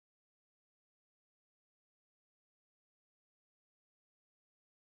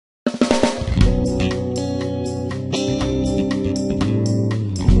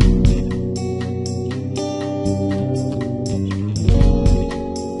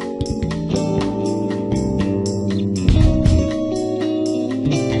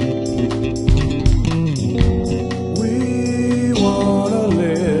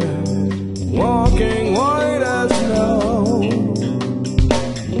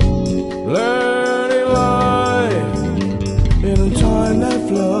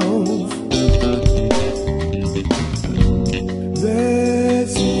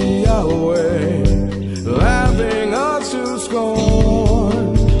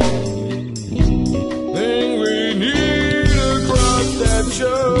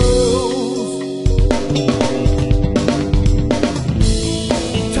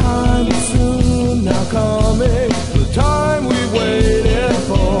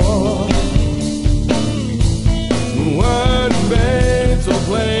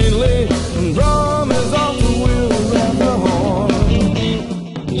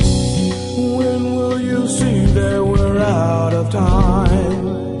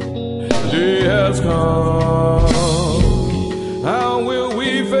has come. How will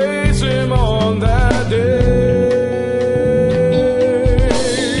we face him on that day?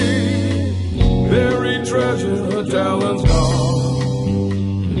 Buried treasure, talents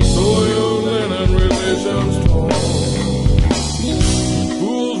gone, soiled linen, relations torn,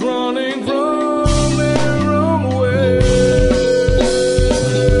 fools running from their own way.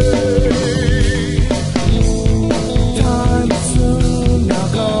 Time soon now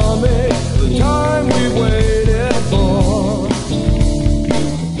coming, the time we waited for.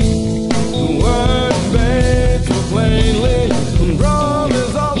 The words made so plainly, and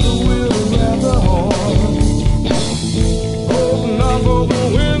promise of the will at the horn. Open up for the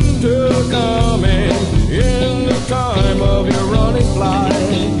winter coming, in the time of your running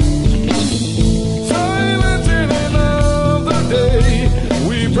flight. Silent in of the day,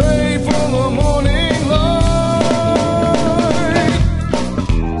 we pray for the morning light.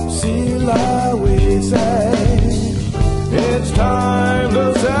 See, lie, we say, it's time to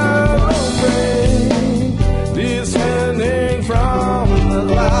celebrate, descending from the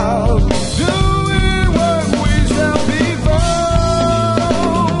clouds, doing what we shall be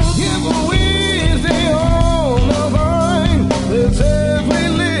found. If we stay on the vine that says we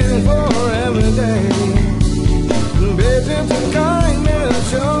live for every day, patience and kindness,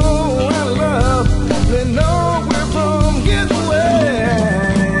 show and love, they know we're from getting away.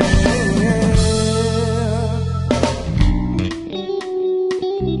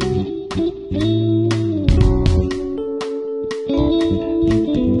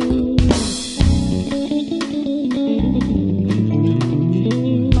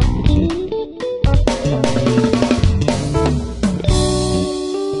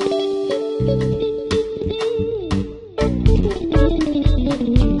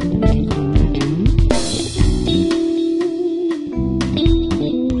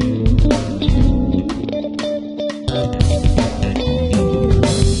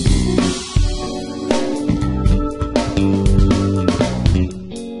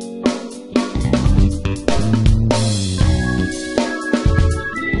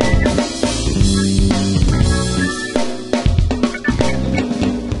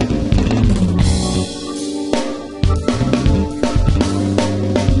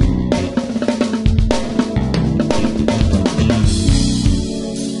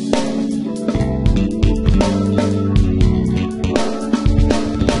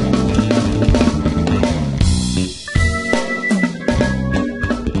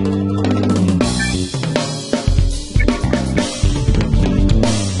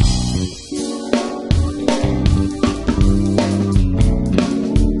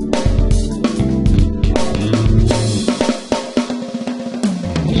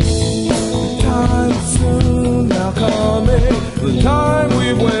 Time soon now coming, the time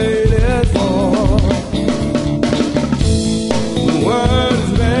we've waited.